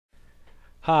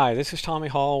Hi, this is Tommy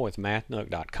Hall with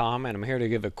MathNook.com, and I'm here to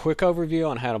give a quick overview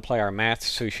on how to play our Math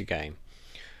Sushi game.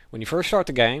 When you first start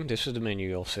the game, this is the menu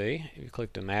you'll see. If you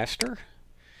click the Master,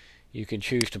 you can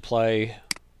choose to play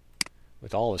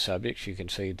with all the subjects. You can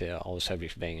see all the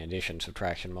subjects being addition,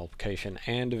 subtraction, multiplication,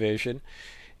 and division.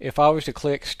 If I was to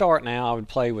click Start now, I would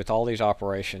play with all these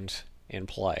operations in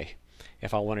play.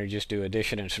 If I wanted to just do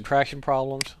addition and subtraction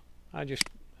problems, I just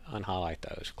unhighlight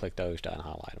those, click those to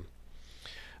unhighlight them.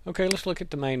 Okay, let's look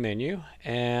at the main menu.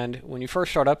 And when you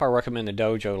first start up, I recommend the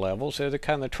Dojo levels. They're the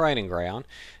kind of the training ground.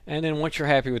 And then once you're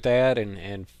happy with that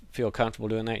and feel comfortable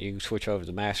doing that, you can switch over to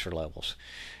the master levels.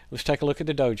 Let's take a look at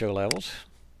the Dojo levels.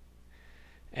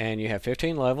 And you have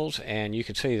 15 levels, and you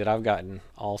can see that I've gotten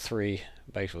all three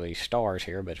basically stars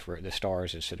here, but for the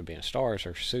stars, instead of being stars,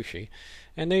 are sushi.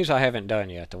 And these I haven't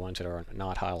done yet, the ones that are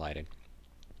not highlighted.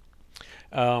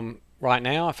 Right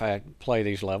now, if I play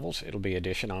these levels, it'll be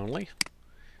addition only.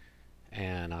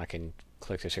 And I can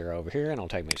click this arrow over here and it'll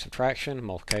take me to subtraction,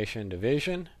 multiplication,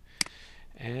 division,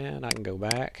 and I can go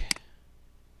back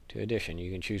to addition. You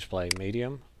can choose to play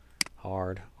medium,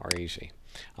 hard, or easy.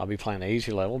 I'll be playing the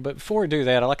easy level, but before we do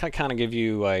that, I'd like to kind of give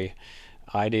you a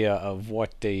idea of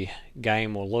what the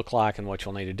game will look like and what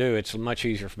you'll need to do. It's much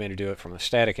easier for me to do it from a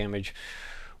static image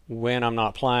when I'm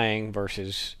not playing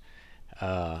versus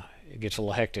it gets a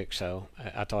little hectic, so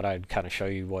I thought I'd kind of show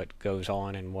you what goes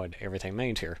on and what everything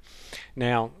means here.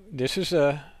 Now, this is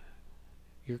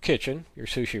your kitchen, your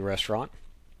sushi restaurant.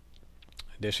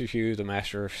 This is you, the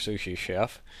master sushi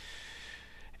chef,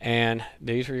 and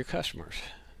these are your customers.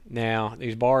 Now,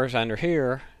 these bars under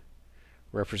here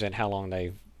represent how long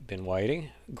they've been waiting.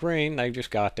 Green, they've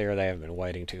just got there, they haven't been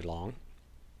waiting too long.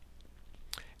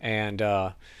 And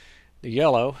the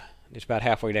yellow, it's about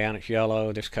halfway down, it's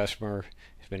yellow. This customer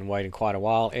been waiting quite a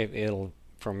while. It'll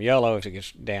from yellow, as it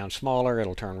gets down smaller,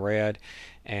 it'll turn red,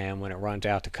 and when it runs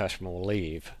out, the customer will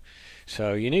leave.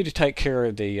 So you need to take care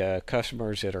of the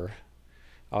customers that are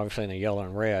obviously in the yellow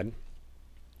and red.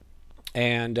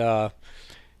 And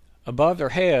above their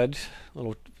heads,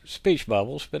 little speech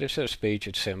bubbles, but instead of speech,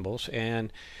 it's symbols.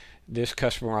 And this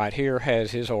customer right here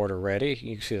has his order ready.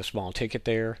 You can see the small ticket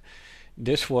there.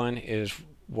 This one is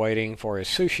waiting for his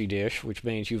sushi dish, which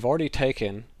means you've already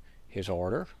taken his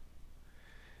order,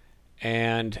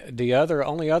 and the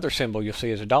only other symbol you'll see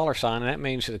is a dollar sign, and that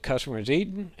means that the customer is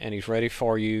eaten and he's ready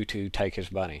for you to take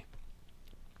his money.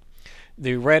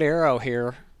 The red arrow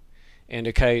here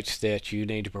indicates that you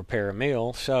need to prepare a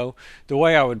meal. So the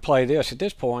way I would play this at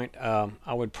this point,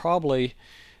 I would probably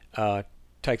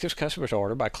take this customer's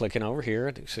order by clicking over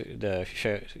here. The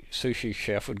sushi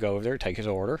chef would go over there, take his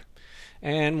order,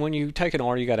 and when you take an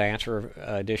order, you got to answer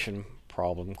addition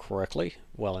problem correctly.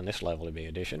 Well, in this level it'd be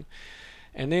addition.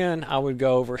 And then I would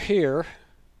go over here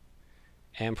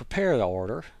and prepare the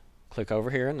order. Click over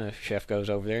here and the chef goes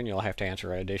over there and you'll have to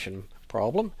answer an addition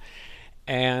problem.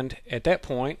 And at that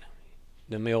point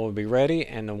the meal will be ready,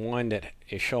 and the one that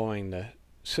is showing the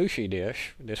sushi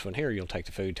dish, this one here, you'll take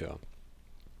the food to him.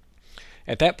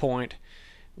 At that point,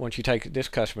 once you take this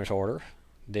customer's order,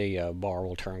 the bar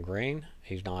will turn green.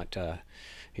 He's not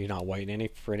waiting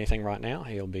for anything right now.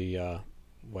 He'll be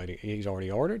waiting. He's already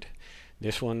ordered.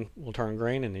 This one will turn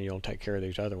green, and then you'll take care of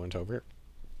these other ones over here.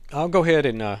 I'll go ahead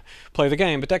and play the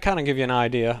game, but that kind of gives you an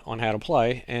idea on how to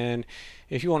play. And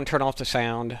if you want to turn off the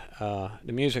sound,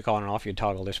 the music on and off, you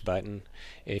toggle this button.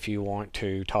 If you want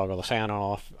to toggle the sound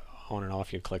on and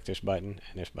off, you click this button,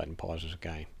 and this button pauses the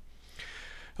game.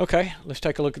 Okay, let's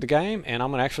take a look at the game, and I'm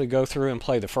going to actually go through and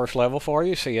play the first level for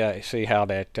you, see how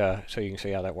that, so you can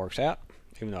see how that works out,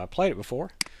 even though I played it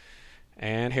before.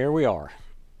 And here we are.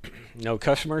 No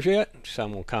customers yet.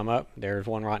 Some will come up. There's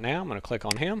one right now. I'm going to click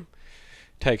on him,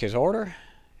 take his order.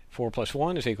 4 plus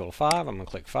 1 is equal to 5. I'm going to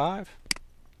click 5.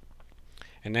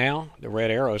 And now the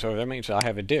red arrows over there means I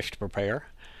have a dish to prepare.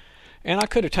 And I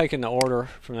could have taken the order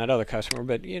from that other customer,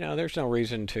 but there's no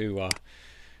reason to.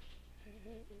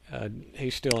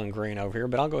 He's still in green over here,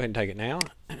 but I'll go ahead and take it now.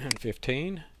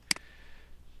 15.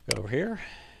 Go over here.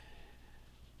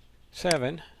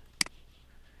 7.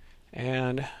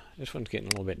 And this one's getting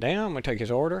a little bit down. I'm going to take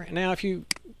his order. Now, if you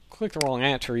click the wrong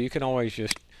answer, you can always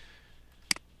just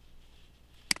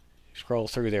scroll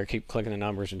through there, keep clicking the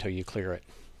numbers until you clear it.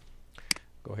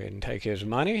 Go ahead and take his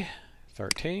money.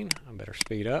 13. I better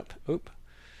speed up. Oop.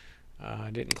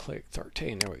 I didn't click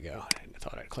 13. There we go. I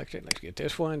thought I'd clicked it. Let's get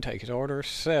this one. Take his order.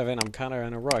 7. I'm kind of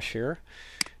in a rush here.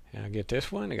 And I get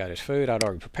this one. I got his food. I'd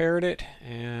already prepared it.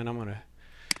 And I'm going to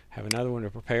have another one to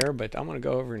prepare, but I'm going to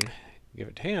go over and give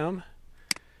it to him.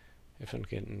 This one's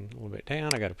getting a little bit down.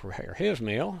 I got to prepare his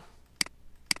meal.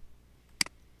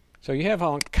 So you have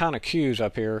all kind of cues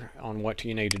up here on what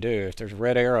you need to do. If there's a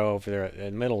red arrow over there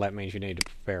in the middle, that means you need to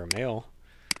prepare a meal.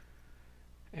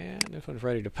 And this one's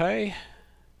ready to pay.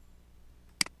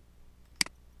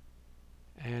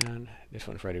 And this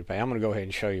one's ready to pay. I'm going to go ahead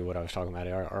and show you what I was talking about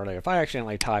earlier. If I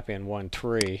accidentally type in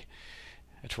 1-3,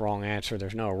 that's the wrong answer.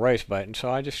 There's no erase button, so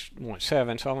I just want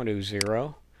 7. So I'm going to do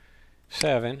 0,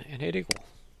 7, and hit equal.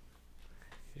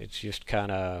 It just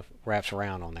kind of wraps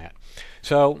around on that.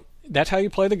 So that's how you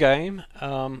play the game.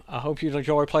 I hope you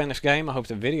enjoy playing this game. I hope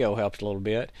the video helped a little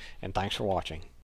bit, and thanks for watching.